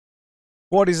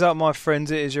What is up, my friends?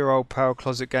 It is your old pal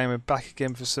Closet Gamer back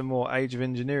again for some more Age of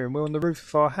Engineering. We're on the roof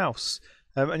of our house,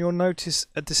 and you'll notice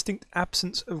a distinct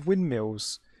absence of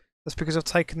windmills. That's because I've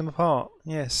taken them apart.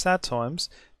 Yeah, sad times.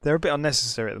 They're a bit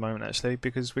unnecessary at the moment, actually,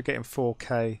 because we're getting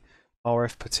 4K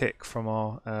RF per tick from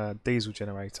our diesel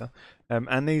generator,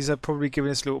 and these are probably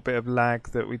giving us a little bit of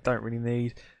lag that we don't really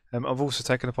need. I've also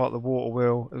taken apart the water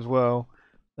wheel as well,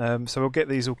 so we'll get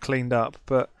these all cleaned up,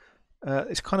 but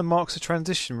it kind of marks a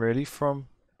transition really from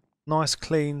nice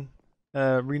clean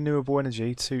renewable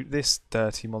energy to this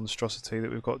dirty monstrosity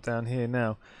that we've got down here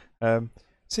now.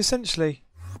 It's essentially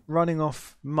running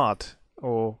off mud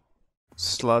or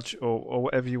sludge or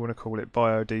whatever you want to call it.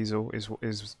 Biodiesel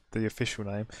is the official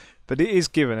name, but it is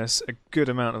giving us a good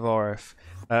amount of RF,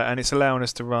 and it's allowing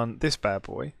us to run this bad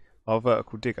boy, our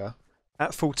vertical digger,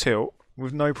 at full tilt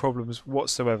with no problems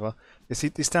whatsoever.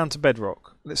 It's down to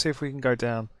bedrock. Let's see if we can go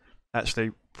down.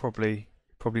 Actually, probably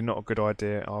not a good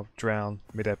idea. I'll drown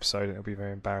mid-episode and it'll be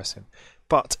very embarrassing.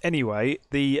 But anyway,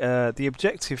 the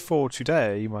objective for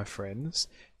today, my friends,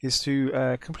 is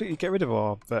to completely get rid of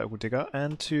our vertical digger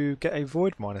and to get a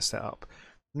void miner set up.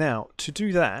 Now, to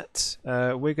do that,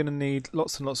 we're going to need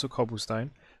lots and lots of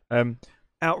cobblestone.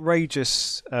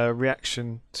 Outrageous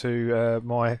reaction to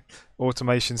my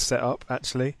automation setup,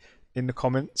 actually, in the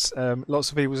comments. Lots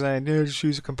of people saying, yeah, just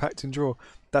use a compacting drawer.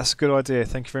 That's a good idea.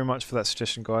 Thank you very much for that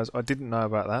suggestion, guys. I didn't know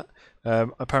about that.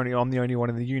 Apparently, I'm the only one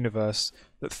in the universe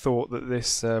that thought that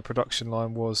this production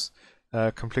line was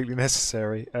completely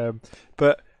necessary.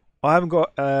 But I haven't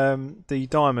got the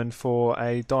diamond for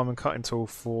a diamond cutting tool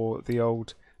for the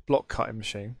old block cutting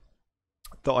machine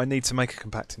that I need to make a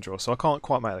compacting drawer, so I can't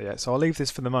quite make that yet. So I'll leave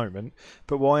this for the moment.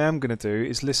 But what I am going to do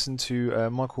is listen to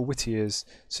Michael Whittier's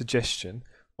suggestion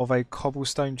of a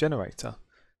cobblestone generator.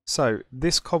 So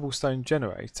this cobblestone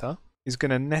generator is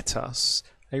going to net us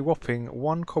a whopping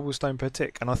 1 cobblestone per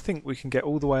tick, and I think we can get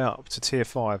all the way up to tier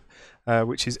 5,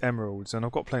 which is emeralds, and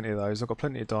I've got plenty of those. I've got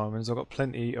plenty of diamonds, I've got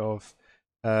plenty of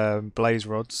blaze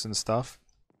rods and stuff,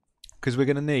 because we're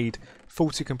going to need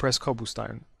 40 compressed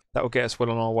cobblestone. That will get us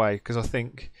well on our way, because I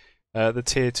think the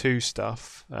tier 2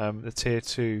 stuff, the tier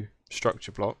 2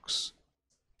 structure blocks,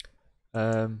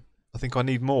 I think I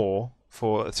need more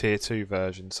for a tier 2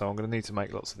 version, so I'm going to need to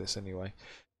make lots of this anyway.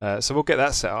 So we'll get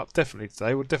that set up definitely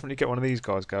today. We'll definitely get one of these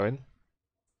guys going.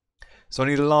 So I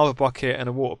need a lava bucket and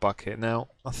a water bucket. Now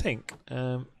I think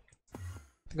I've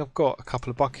got a couple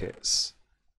of buckets.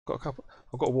 I've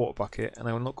got a water bucket, and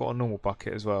I've not got a normal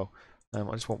bucket as well. I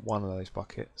just want one of those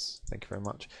buckets. Thank you very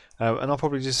much. And I'll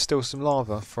probably just steal some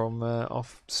lava from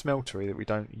off smeltery that we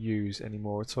don't use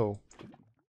anymore at all.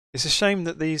 It's a shame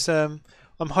that these. I'm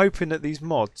hoping that these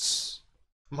mods.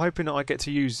 I'm hoping that I get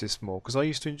to use this more, because I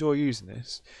used to enjoy using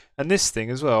this, and this thing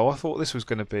as well. I thought this was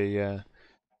going to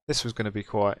be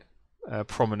quite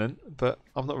prominent, but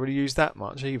I've not really used that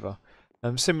much either.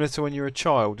 Similar to when you're a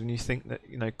child and you think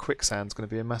that quicksand's going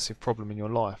to be a massive problem in your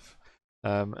life.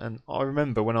 And I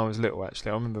remember when I was little,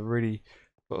 actually, I remember really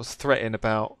was threatening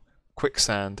about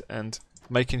quicksand and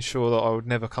making sure that I would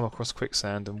never come across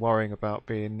quicksand and worrying about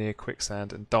being near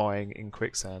quicksand and dying in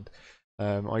quicksand.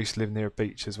 I used to live near a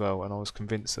beach as well, and I was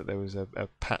convinced that there was a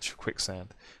patch of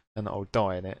quicksand and that I would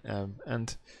die in it.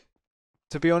 And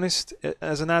to be honest,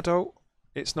 as an adult,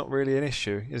 it's not really an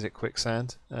issue, is it,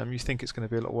 quicksand? You think it's going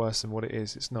to be a lot worse than what it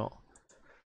is. It's not.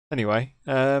 Anyway,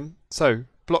 so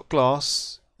block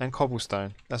glass and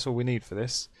cobblestone. That's all we need for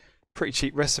this. Pretty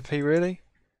cheap recipe, really.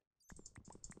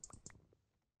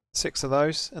 6 of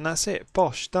those, and that's it.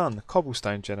 Bosh, done.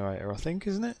 Cobblestone generator, I think,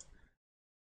 isn't it?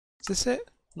 Is this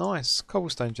it? Nice,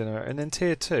 cobblestone generator. And then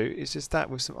tier 2 is just that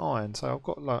with some iron. So I've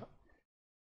got like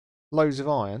loads of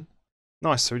iron.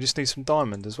 Nice, so we just need some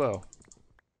diamond as well.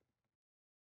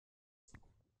 A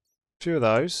few of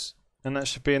those, and that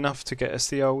should be enough to get us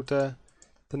the old the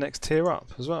next tier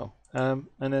up as well. And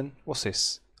then what's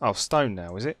this? Oh, stone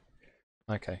now, is it?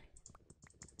 Okay.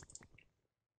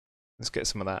 Let's get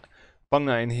some of that. Bung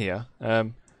that in here.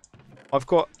 I've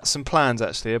got some plans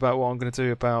actually about what I'm going to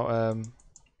do about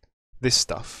this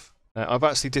stuff. I've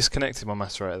actually disconnected my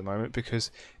macerator at the moment because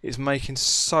it's making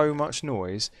so much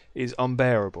noise. It's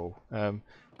unbearable.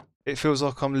 It feels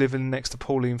like I'm living next to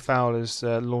Pauline Fowler's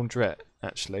laundrette,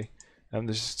 actually.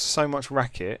 There's so much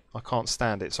racket, I can't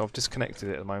stand it, so I've disconnected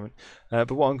it at the moment.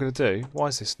 But what I'm going to do... Why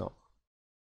is this not...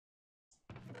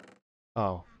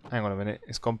 Oh, hang on a minute.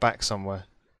 It's gone back somewhere.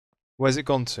 Where's it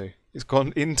gone to? It's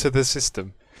gone into the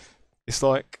system. It's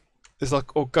like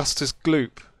Augustus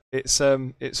Gloop.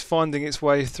 It's finding its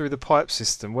way through the pipe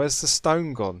system. Where's the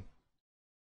stone gone?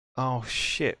 Oh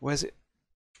shit, where's it?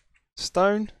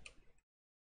 Stone?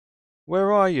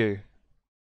 Where are you?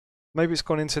 Maybe it's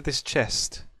gone into this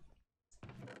chest.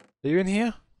 Are you in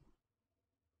here?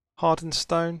 Hardened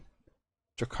stone.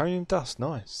 Draconian dust,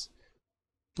 nice.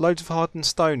 Loads of hardened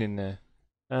stone in there.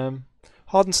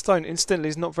 Hardened stone incidentally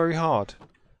is not very hard.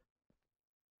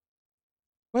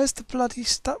 Where's the bloody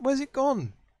stuff? Where's it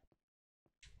gone?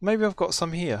 Maybe I've got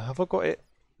some here. Have I got it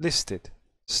listed?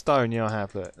 Stone, yeah I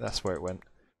have. Look, that's where it went.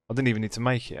 I didn't even need to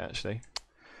make it actually.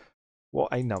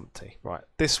 What a numpty. Right,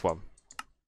 this one.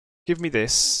 Give me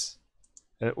this.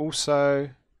 And also,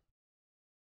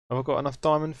 have I got enough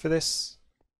diamond for this?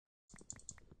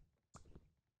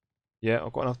 Yeah,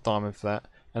 I've got enough diamond for that.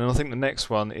 And I think the next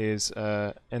one is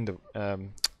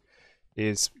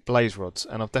is blaze rods,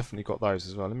 and I've definitely got those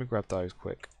as well. Let me grab those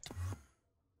quick.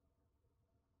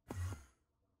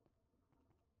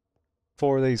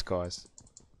 4 of these guys.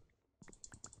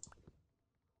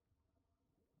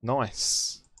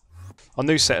 Nice. I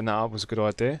knew setting that up was a good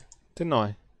idea, didn't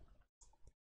I?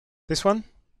 This one?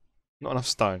 Not enough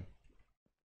stone.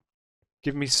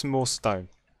 Give me some more stone.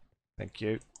 Thank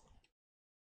you.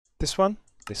 This one?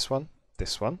 This one?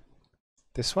 This one?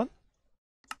 This one?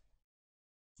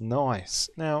 Nice.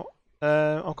 Now,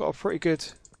 I've got a pretty good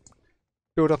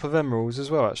build up of emeralds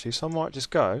as well actually, so I might just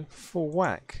go full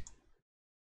whack.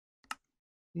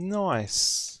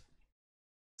 Nice.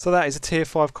 So that is a tier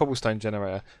 5 cobblestone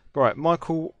generator. Right,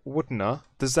 Michael Woodner,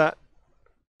 does that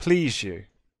please you?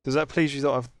 Does that please you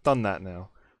that I've done that now?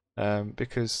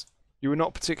 Because you were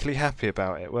not particularly happy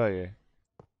about it, were you?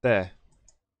 There.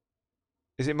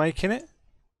 Is it making it?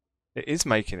 It is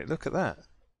making it, look at that.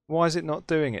 Why is it not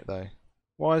doing it though?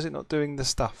 Why is it not doing the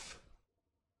stuff?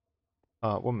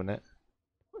 Ah, 1 minute.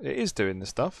 It is doing the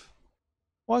stuff.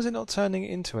 Why is it not turning it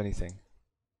into anything?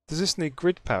 Does this need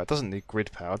grid power? It doesn't need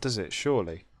grid power, does it?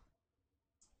 Surely.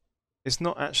 It's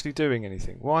not actually doing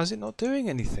anything. Why is it not doing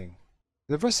anything?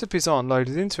 The recipes aren't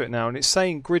loaded into it now, and it's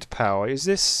saying grid power. Is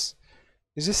this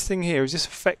thing here? Is this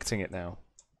affecting it now?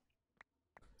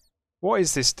 What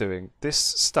is this doing? This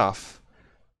stuff.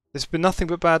 There's been nothing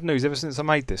but bad news ever since I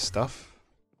made this stuff.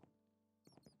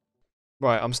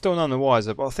 Right, I'm still none the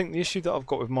wiser, but I think the issue that I've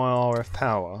got with my RF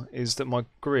power is that my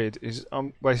grid is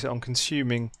basically I'm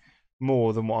consuming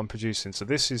more than what I'm producing. So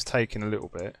this is taking a little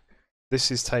bit. This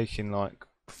is taking like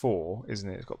 4, isn't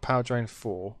it? It's got power drain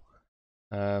 4.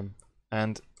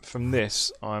 And from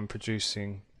this I'm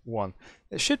producing 1.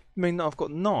 It should mean that I've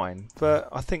got 9, but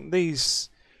I think these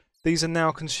are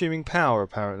now consuming power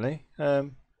apparently.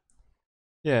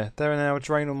 Yeah, they're now a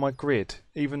drain on my grid,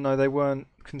 even though they weren't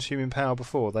consuming power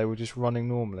before, they were just running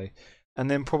normally.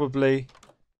 And then probably,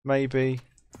 maybe,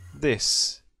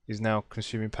 this is now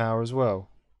consuming power as well.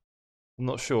 I'm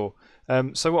not sure.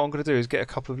 So what I'm going to do is get a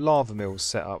couple of lava mills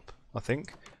set up, I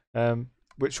think,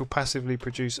 which will passively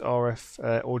produce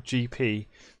RF or GP,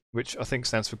 which I think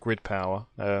stands for grid power,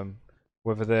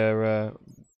 whether they're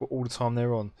all the time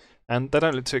they're on. And they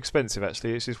don't look too expensive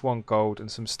actually, it's just 1 gold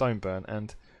and some stone burn,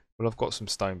 and well, I've got some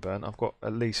stone burn. I've got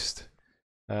at least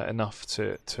enough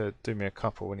to do me a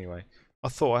couple anyway. I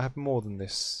thought I had more than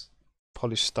this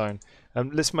polished stone.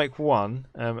 Let's make 1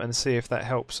 and see if that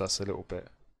helps us a little bit.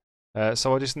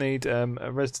 So I just need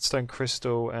a redstone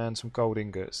crystal and some gold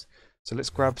ingots. So let's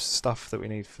grab stuff that we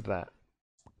need for that.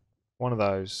 1 of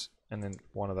those and then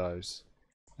 1 of those.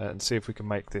 And see if we can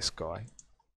make this guy.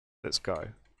 Let's go.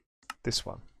 This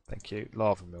one. Thank you.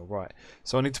 Lava mill. Right.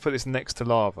 So I need to put this next to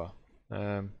lava.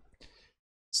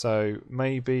 So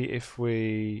maybe if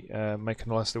we make a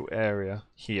nice little area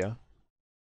here,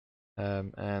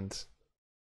 and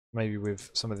maybe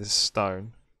with some of this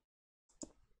stone,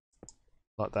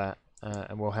 like that,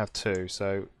 and we'll have 2.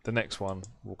 So the next one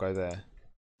will go there.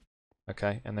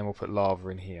 Okay, and then we'll put lava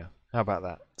in here. How about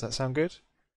that? Does that sound good?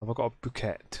 Have I got a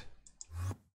bouquet?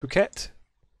 Bouquet?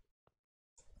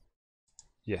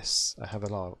 Yes, I have a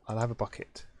lava. I'll have a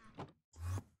bucket.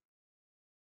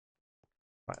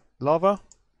 Right, lava.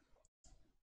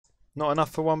 Not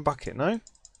enough for 1 bucket, no?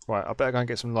 Right, I better go and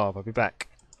get some lava. I'll be back.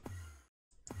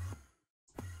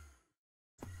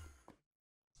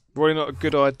 Probably not a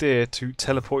good idea to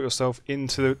teleport yourself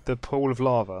into the pool of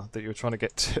lava that you're trying to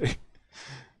get to.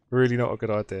 Really not a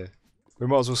good idea. We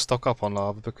might as well stock up on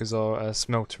lava because our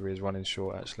smelter is running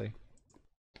short actually.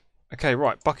 Okay,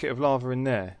 right, bucket of lava in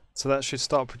there. So that should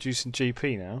start producing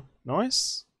GP now.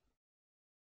 Nice.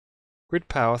 Grid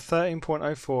power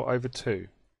 13.04 over 2.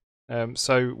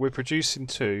 So we're producing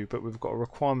 2, but we've got a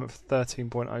requirement for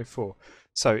 13.04.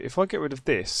 So if I get rid of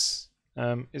this,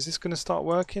 is this going to start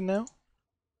working now?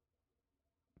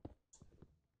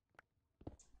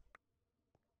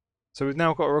 So we've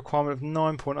now got a requirement of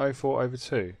 9.04 over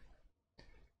 2.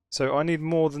 So I need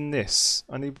more than this.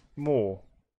 I need more.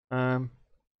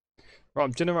 Right,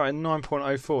 I'm generating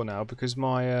 9.04 now because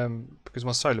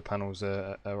my solar panels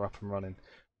are up and running.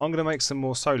 I'm going to make some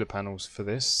more solar panels for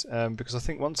this because I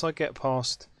think once I get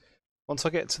to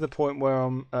the point where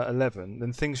I'm at 11,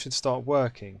 then things should start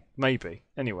working. Maybe.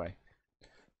 Anyway.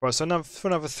 Right, so for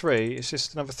another 3, it's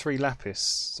just another 3 lapis.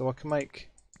 So I can make...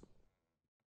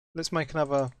 Let's make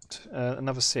another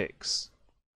 6.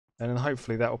 And then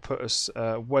hopefully that will put us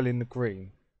well in the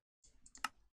green.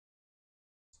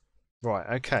 Right,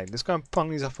 okay. Let's go and bung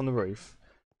these up on the roof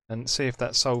and see if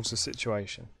that solves the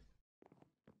situation.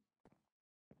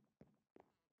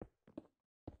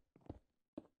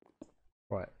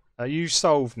 Right. Are you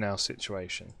solved now,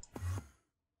 situation?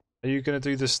 Are you going to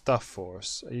do the stuff for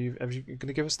us? Are you going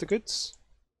to give us the goods?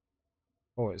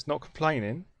 Oh, it's not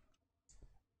complaining.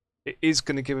 It is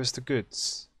going to give us the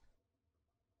goods.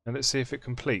 And let's see if it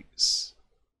completes.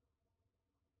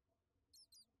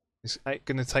 It's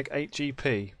going to take 8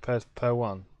 GP per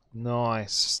one.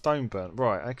 Nice. Stone burnt.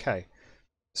 Right, okay.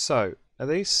 So, are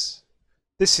these...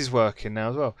 This is working now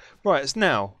as well. Right, it's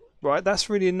now. Right, that's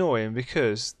really annoying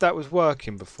because that was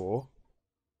working before.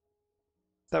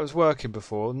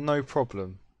 No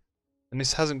problem. And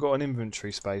this hasn't got an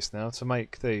inventory space now to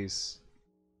make these.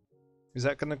 Is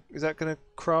that gonna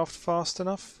craft fast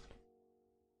enough?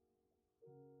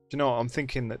 Do you know what? I'm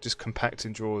thinking that just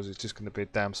compacting drawers is just gonna be a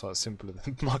damn sight simpler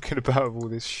than mucking about with all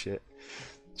this shit.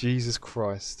 Jesus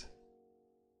Christ.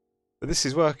 But this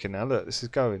is working now, look, this is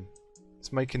going.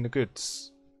 It's making the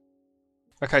goods.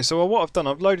 Okay, so what I've done,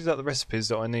 I've loaded up the recipes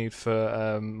that I need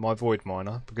for my void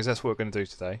miner, because that's what we're going to do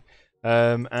today.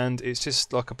 And it's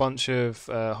just like a bunch of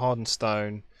hardened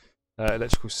stone,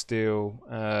 electrical steel,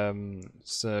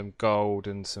 some gold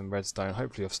and some redstone.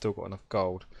 Hopefully I've still got enough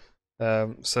gold.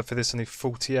 So for this I need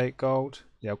 48 gold.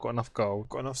 Yeah, I've got enough gold,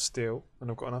 got enough steel,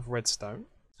 and I've got enough redstone.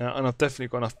 And I've definitely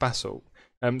got enough basalt.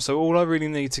 So all I really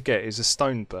need to get is a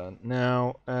stone burnt.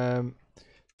 Now,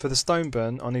 for the stone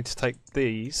burn, I need to take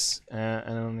these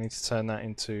and I need to turn that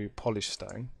into polished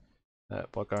stone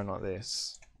by going like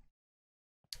this.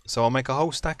 So I'll make a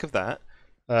whole stack of that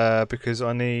because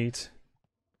I need...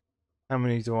 How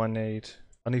many do I need?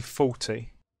 I need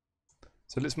 40.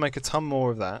 So let's make a ton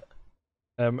more of that.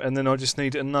 And then I just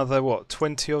need another, what,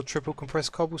 20 odd triple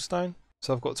compressed cobblestone?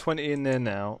 So I've got 20 in there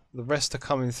now. The rest are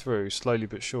coming through slowly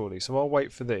but surely. So I'll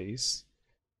wait for these.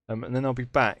 And then I'll be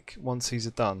back once these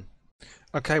are done.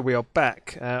 Okay, we are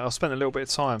back. I've spent a little bit of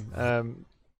time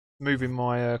moving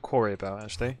my quarry about,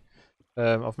 actually.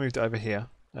 I've moved it over here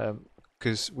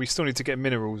because we still need to get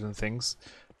minerals and things.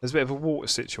 There's a bit of a water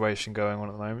situation going on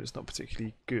at the moment. It's not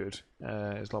particularly good.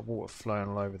 It's like water flowing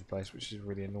all over the place, which is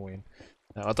really annoying.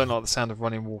 I don't like the sound of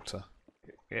running water.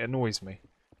 It annoys me.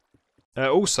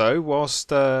 Also,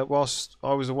 whilst I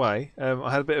was away,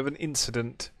 I had a bit of an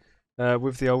incident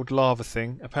with the old lava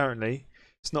thing. Apparently,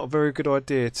 it's not a very good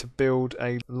idea to build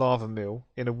a lava mill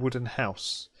in a wooden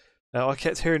house. I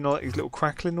kept hearing like these little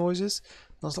crackling noises,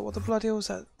 and I was like, "What the bloody hell is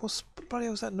that? What the bloody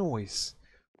hell is that noise?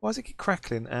 Why does it keep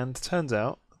crackling?" And it turns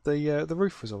out the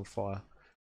roof was on fire.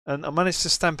 And I managed to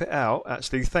stamp it out,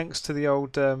 actually, thanks to the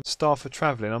old Star for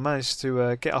Travelling. I managed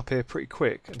to get up here pretty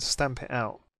quick and stamp it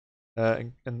out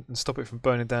and stop it from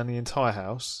burning down the entire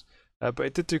house. But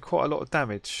it did do quite a lot of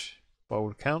damage, by all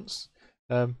accounts.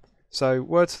 So,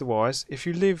 word to the wise, if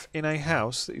you live in a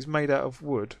house that is made out of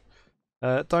wood,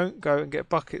 don't go and get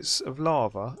buckets of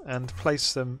lava and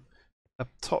place them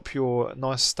atop your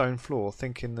nice stone floor,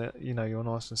 thinking that you're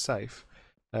nice and safe,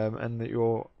 and that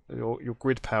your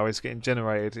grid power is getting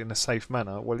generated in a safe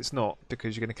manner. Well, it's not,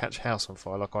 because you're going to catch a house on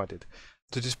fire like I did.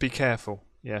 So just be careful.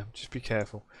 Yeah, just be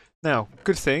careful. Now,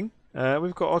 good thing,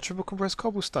 we've got our triple compressed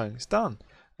cobblestone. It's done.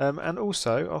 And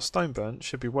also, our stone burnt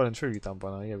should be well and truly done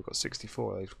by now. Yeah, we've got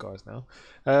 64 of those guys now.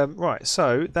 Right,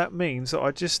 so that means that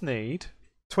I just need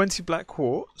 20 black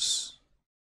quartz.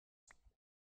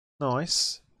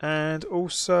 Nice. And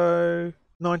also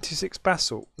 96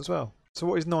 basalt as well. So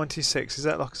what is 96? Is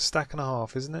that like a stack and a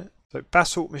half, isn't it? So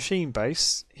basalt machine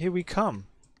base, here we come.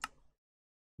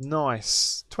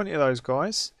 Nice. 20 of those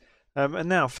guys. And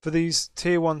now for these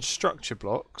tier 1 structure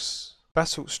blocks.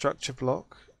 Basalt structure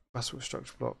block.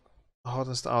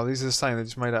 Hardened stone. Oh, these are the same, they're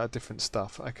just made out of different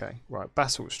stuff. Okay, right.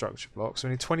 Basalt structure blocks. So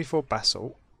we need 24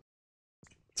 basalt.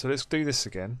 So let's do this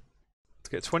again.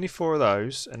 To get 24 of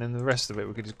those, and then the rest of it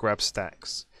we can just grab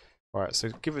stacks. Right, so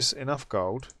give us enough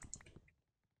gold.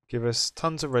 Give us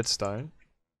tons of redstone.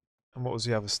 And what was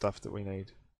the other stuff that we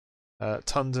need?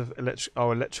 Tons of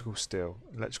electrical steel.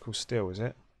 Electrical steel, is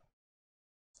it?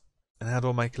 And how do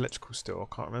I make electrical steel?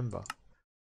 I can't remember.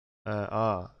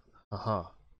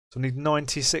 So I need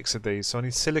 96 of these. So I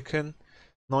need silicon,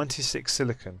 96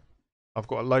 silicon. I've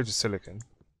got a load of silicon.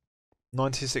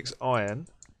 96 iron,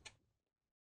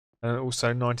 and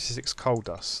also 96 coal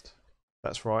dust.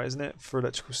 That's right, isn't it, for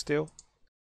electrical steel?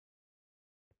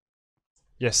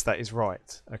 Yes, that is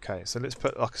right. Okay, so let's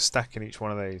put like a stack in each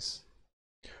one of these.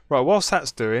 Right, whilst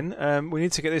that's doing, we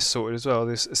need to get this sorted as well,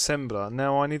 this assembler.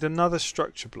 Now I need another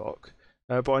structure block,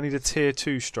 but I need a tier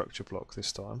 2 structure block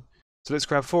this time. So let's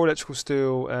grab 4 electrical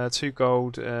steel, 2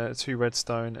 gold, 2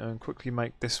 redstone, and quickly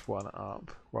make this one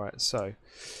up. Right, so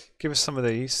give us some of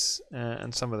these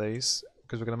and some of these,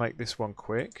 because we're going to make this one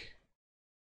quick.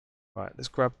 Right, let's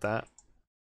grab that.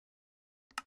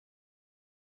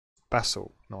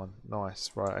 Basalt,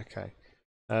 nice, right, okay.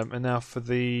 And now for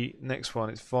the next one,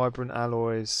 it's vibrant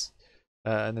alloys,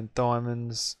 and then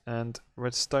diamonds and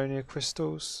redstonia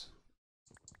crystals.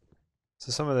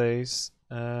 So some of these,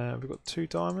 we've got 2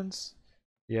 diamonds.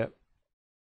 Yep.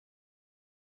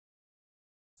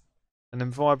 And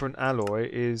then vibrant alloy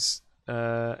is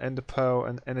ender pearl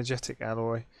and energetic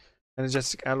alloy.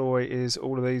 Energetic alloy is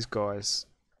all of these guys.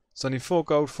 So I need 4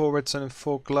 gold, 4 redstone, and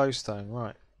 4 glowstone.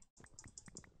 Right.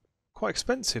 Quite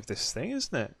expensive this thing,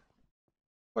 isn't it?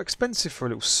 Quite expensive for a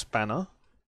little spanner.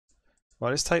 Right,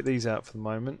 let's take these out for the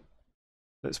moment.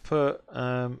 Let's put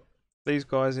these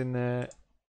guys in there.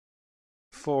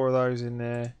 4 of those in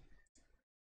there.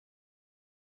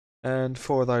 And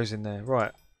 4 of those in there.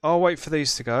 Right. I'll wait for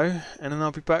these to go, and then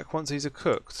I'll be back once these are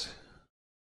cooked.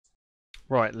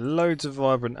 Right, loads of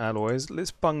vibrant alloys.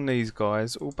 Let's bung these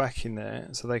guys all back in there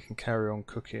so they can carry on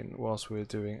cooking whilst we're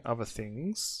doing other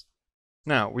things.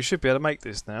 Now, we should be able to make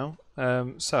this now.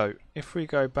 So, if we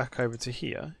go back over to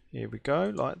here, here we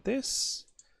go, like this.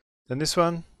 Then this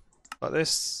one, like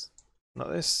this,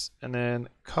 and then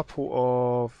a couple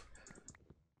of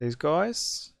these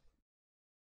guys.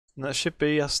 And that should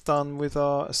be us done with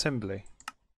our assembly.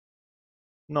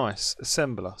 Nice,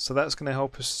 assembler. So that's going to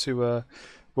help us to,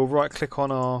 we'll right click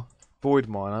on our void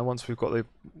miner once we've got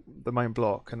the main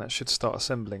block, and that should start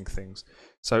assembling things.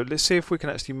 So let's see if we can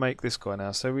actually make this guy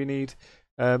now. So we need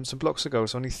some blocks of gold.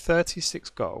 So I need 36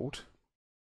 gold.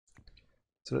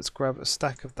 So let's grab a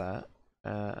stack of that,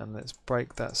 and let's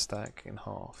break that stack in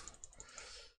half.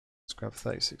 Let's grab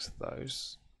 36 of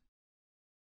those.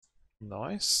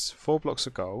 Nice. 4 blocks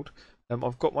of gold.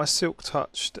 I've got my silk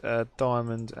touched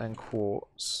diamond and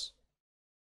quartz.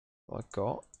 I've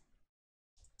got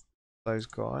those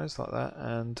guys like that,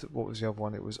 and what was the other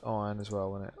one? It was iron as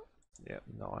well, wasn't it? Yep,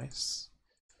 nice.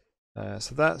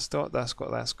 So that's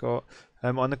got.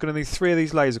 I'm going to need 3 of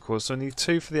these laser cores. So I need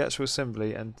 2 for the actual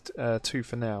assembly and 2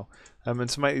 for now. And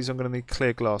to make these, I'm going to need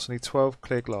clear glass. I need 12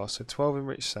 clear glass. So 12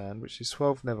 enriched sand, which is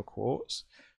 12 nether quartz,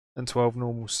 and 12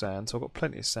 normal sand. So I've got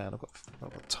plenty of sand. I've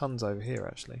got tons over here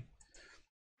actually.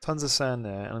 Tons of sand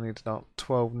there, and I need about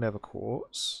 12 nether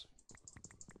quartz.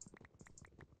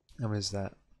 How many is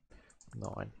that?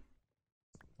 9.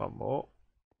 One more.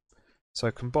 So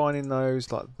combining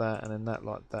those like that and then that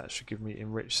like that should give me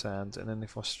enriched sand, and then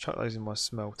if I chuck those in my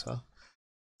smelter,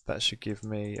 that should give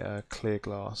me clear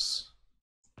glass,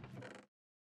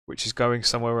 which is going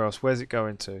somewhere else. Where's it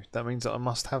going to? That means that I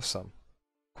must have some.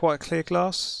 Quite clear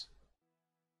glass?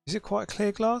 Is it quite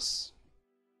clear glass?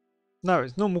 No,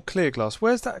 it's normal clear glass.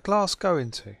 Where's that glass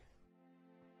going to?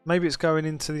 Maybe it's going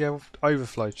into the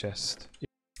overflow chest.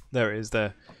 There it is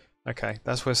there. Okay,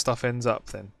 that's where stuff ends up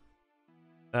then.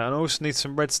 And I also need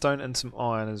some redstone and some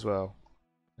iron as well.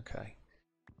 Okay.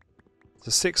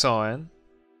 So 6 iron.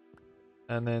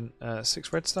 And then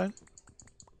 6 redstone.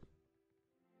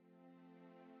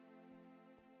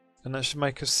 And that should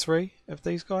make us 3 of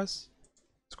these guys.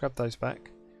 Let's grab those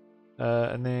back.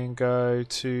 And then go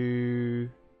to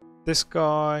this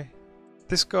guy,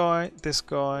 this guy, this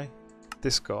guy,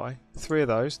 this guy. 3 of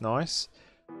those, nice.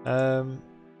 And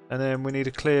then we need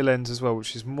a clear lens as well,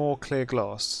 which is more clear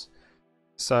glass.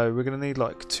 So we're going to need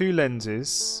like 2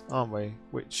 lenses, aren't we?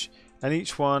 And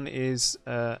each one is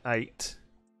 8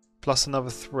 plus another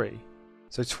 3.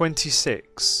 So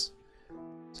 26.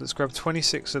 So let's grab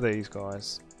 26 of these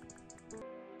guys.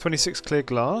 26 clear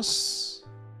glass.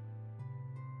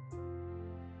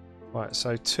 Right,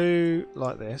 so 2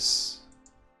 like this.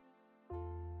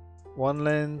 1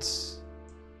 lens.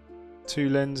 2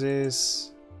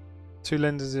 lenses. 2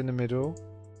 lenses in the middle.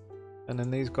 And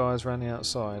then these guys around the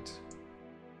outside.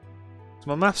 Is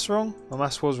my maths wrong? My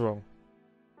maths was wrong.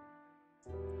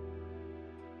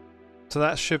 So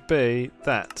that should be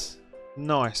that.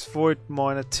 Nice. Void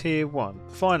Miner Tier 1.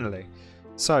 Finally.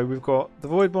 So we've got the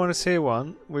Void Miner Tier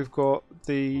 1. We've got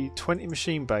the 20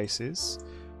 machine bases.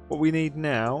 What we need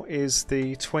now is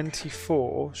the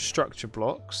 24 structure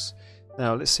blocks.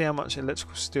 Now let's see how much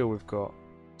electrical steel we've got.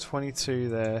 22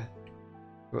 there.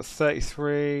 We've got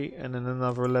 33 and then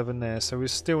another 11 there. So we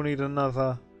still need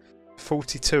another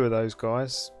 42 of those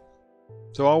guys.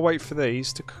 So I'll wait for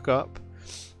these to cook up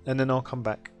and then I'll come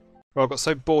back. Well, I got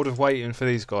so bored of waiting for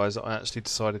these guys that I actually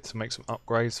decided to make some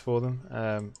upgrades for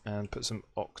them and put some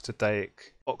octadic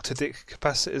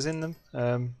capacitors in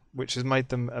them, which has made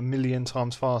them 1,000,000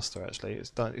 times faster. Actually, it's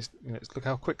done. You know, look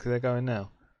how quickly they're going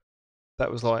now.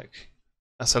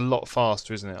 That's a lot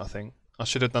faster, isn't it? I think I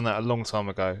should have done that a long time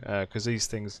ago because these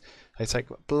things they take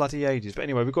bloody ages. But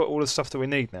anyway, we've got all the stuff that we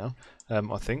need now.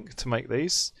 I think to make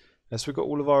these. So we've got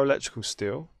all of our electrical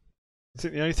steel. I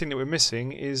think the only thing that we're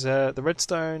missing is the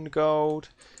redstone, gold,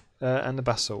 and the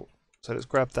basalt. So let's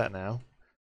grab that now.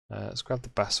 Let's grab the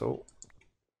basalt.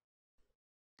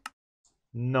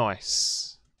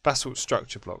 Nice. Basalt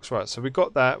structure blocks. Right, so we've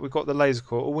got that. We've got the laser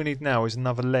core. All we need now is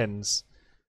another lens.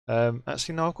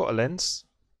 Actually, no, I've got a lens.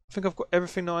 I think I've got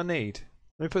everything that I need.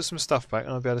 Let me put some stuff back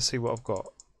and I'll be able to see what I've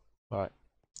got. Right.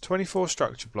 24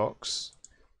 structure blocks.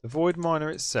 The void miner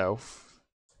itself.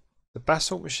 The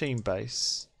basalt machine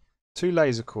base. 2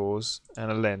 laser cores and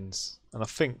a lens, and I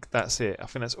think that's it. I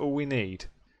think that's all we need.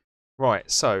 Right,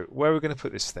 so where are we going to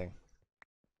put this thing?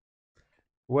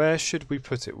 Where should we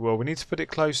put it? Well, we need to put it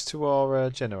close to our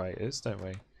generators, don't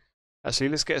we? Actually,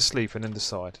 let's get asleep and then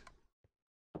decide.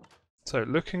 So,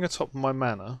 looking atop my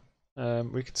manor,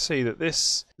 we can see that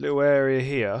this little area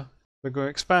here, we're going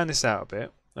to expand this out a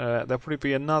bit. There'll probably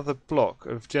be another block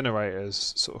of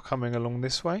generators sort of coming along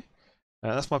this way.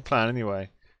 That's my plan anyway.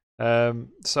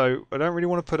 So I don't really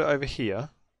want to put it over here.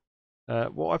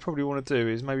 What I probably want to do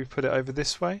is maybe put it over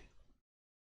this way.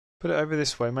 Put it over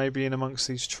this way, maybe in amongst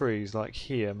these trees, like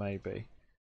here maybe.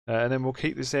 And then we'll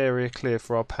keep this area clear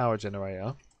for our power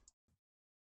generator.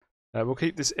 We'll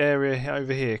keep this area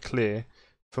over here clear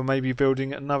for maybe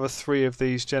building another 3 of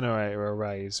these generator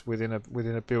arrays within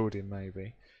a building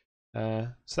maybe.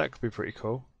 So that could be pretty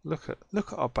cool. Look at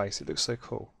our base, it looks so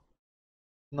cool.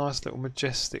 Nice little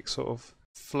majestic sort of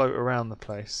float around the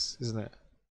place, isn't it?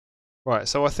 Right,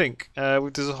 so I think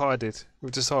we've decided,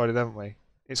 haven't we?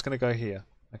 It's going to go here.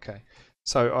 Okay,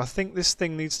 so I think this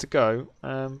thing needs to go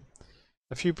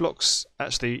a few blocks.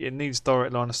 Actually, it needs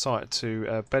direct line of sight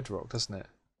to bedrock, doesn't it?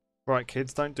 Right,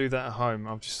 kids, don't do that at home.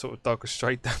 I've just sort of dug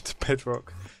straight down to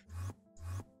bedrock.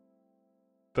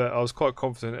 But I was quite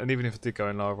confident, and even if I did go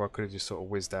in lava, I could have just sort of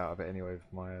whizzed out of it anyway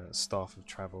with my staff of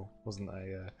travel. Wasn't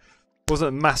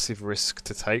a massive risk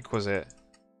to take, was it?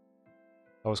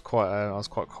 I was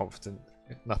quite confident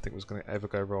nothing was going to ever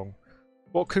go wrong.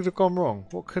 What could have gone wrong?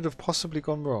 What could have possibly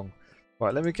gone wrong?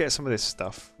 Right, let me get some of this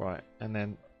stuff. Right, and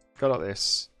then go like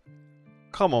this.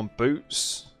 Come on,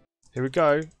 boots. Here we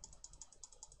go.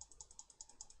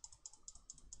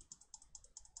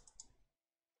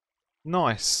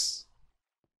 Nice.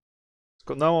 It's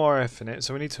got no RF in it,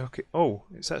 so we need to hook it. Oh,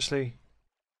 it's actually...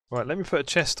 Right, let me put a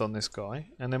chest on this guy,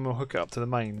 and then we'll hook it up to the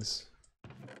mains.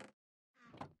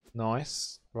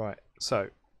 Nice. Right, so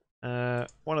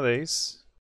one of these,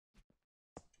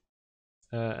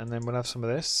 and then we'll have some of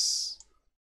this.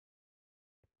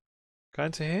 Go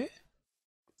into here.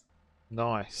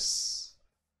 Nice.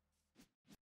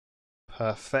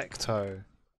 Perfecto.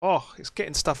 Oh, it's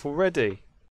getting stuff already.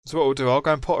 So what we'll do, I'll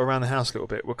go and potter around the house a little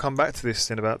bit. We'll come back to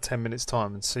this in about 10 minutes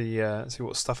time and see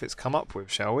what stuff it's come up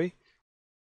with, shall we?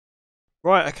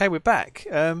 Right, okay, we're back.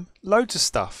 Loads of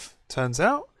stuff, turns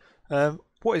out.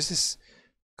 What is this?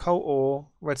 Coal ore,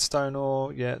 redstone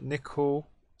ore, yeah, nickel,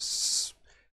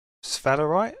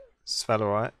 sphalerite?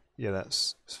 Sphalerite, yeah,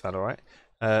 that's sphalerite.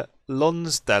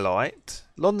 Lonsdaleite.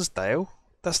 Lonsdale?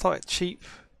 That's like cheap,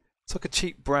 it's like a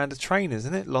cheap brand of train,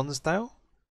 isn't it? Lonsdale?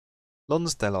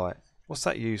 Lonsdaleite. What's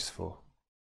that used for?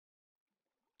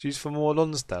 It's used for more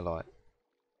Lonsdaleite.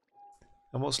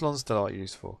 And what's Lonsdaleite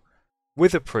used for?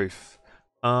 Witherproof.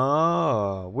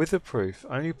 Ah, witherproof.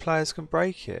 Only players can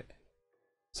break it.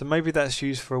 So maybe that's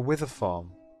used for a wither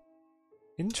farm.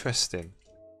 Interesting.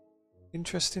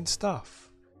 Interesting stuff.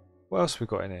 What else we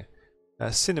got in here?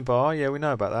 Cinnabar, yeah, we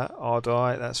know about that.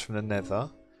 Ardite, that's from the nether.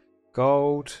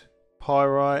 Gold,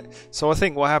 pyrite. So I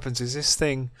think what happens is this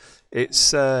thing,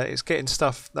 it's getting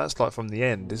stuff that's like from the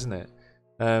end, isn't it?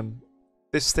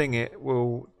 This thing it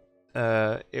will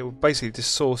basically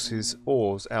just sources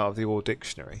ores out of the ore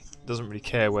dictionary. It doesn't really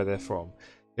care where they're from.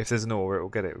 If there's an ore, it will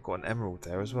get it. We've got an emerald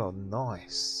there as well.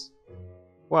 Nice.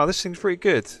 Wow, this thing's pretty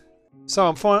good. So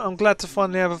I'm glad to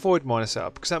finally have a void miner set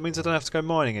up because that means I don't have to go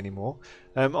mining anymore.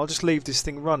 I'll just leave this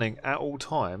thing running at all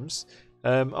times.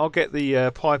 I'll get the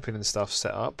piping and stuff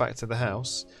set up back to the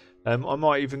house. I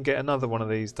might even get another one of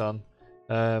these done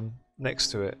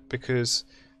next to it because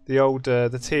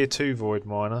the tier 2 void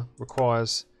miner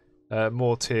requires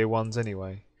more tier 1s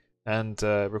anyway. and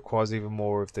requires even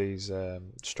more of these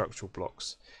structural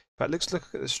blocks. But let's look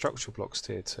at the structural blocks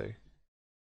tier 2.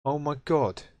 Oh my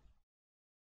god.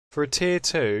 For a tier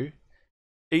 2,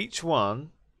 each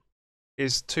one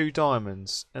is 2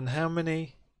 diamonds. And how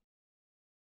many?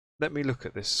 Let me look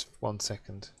at this 1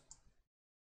 second.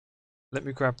 Let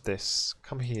me grab this.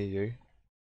 Come here, you.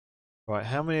 Right,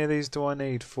 how many of these do I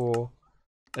need for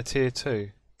a tier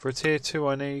 2? For a tier 2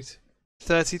 I need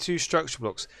 32 structure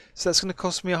blocks. So that's going to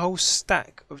cost me a whole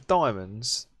stack of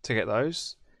diamonds to get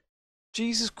those.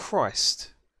 Jesus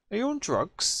Christ. Are you on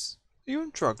drugs? Are you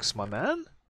on drugs, my man?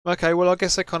 Okay, well I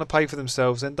guess they kind of pay for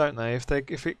themselves then, don't they? If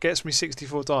it gets me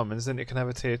 64 diamonds, then it can have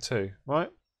a tier 2, right?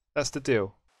 That's the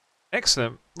deal.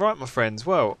 Excellent. Right, my friends.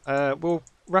 Well, we'll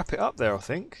wrap it up there, I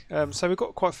think. So we've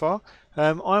got quite far.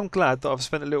 I'm glad that I've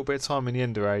spent a little bit of time in the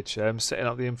Ender Age setting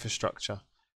up the infrastructure.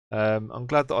 I'm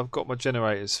glad that I've got my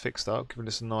generators fixed up, giving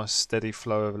us a nice steady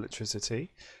flow of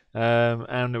electricity.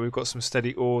 And we've got some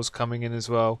steady ores coming in as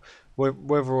well.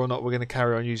 Whether or not we're going to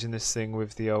carry on using this thing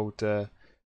with the old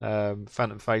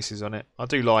phantom faces on it, I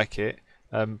do like it,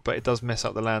 but it does mess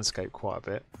up the landscape quite a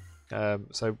bit.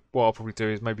 So what I'll probably do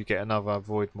is maybe get another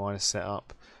void miner set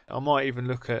up. I might even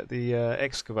look at the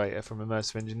excavator from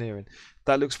Immersive Engineering.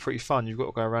 That looks pretty fun. You've got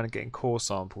to go around and getting core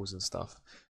samples and stuff.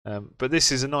 But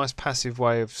this is a nice passive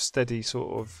way of steady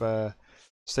sort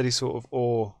of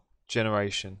ore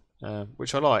generation,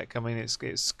 which I like. I mean, it's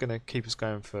going to keep us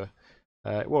going for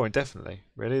well, indefinitely,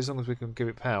 really. As long as we can give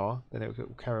it power, then it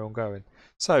will carry on going.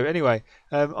 So anyway,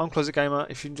 I'm Closet Gamer.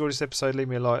 If you enjoyed this episode, leave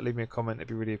me a like, leave me a comment. It'd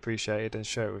be really appreciated, and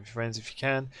share it with your friends if you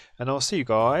can. And I'll see you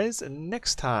guys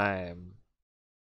next time.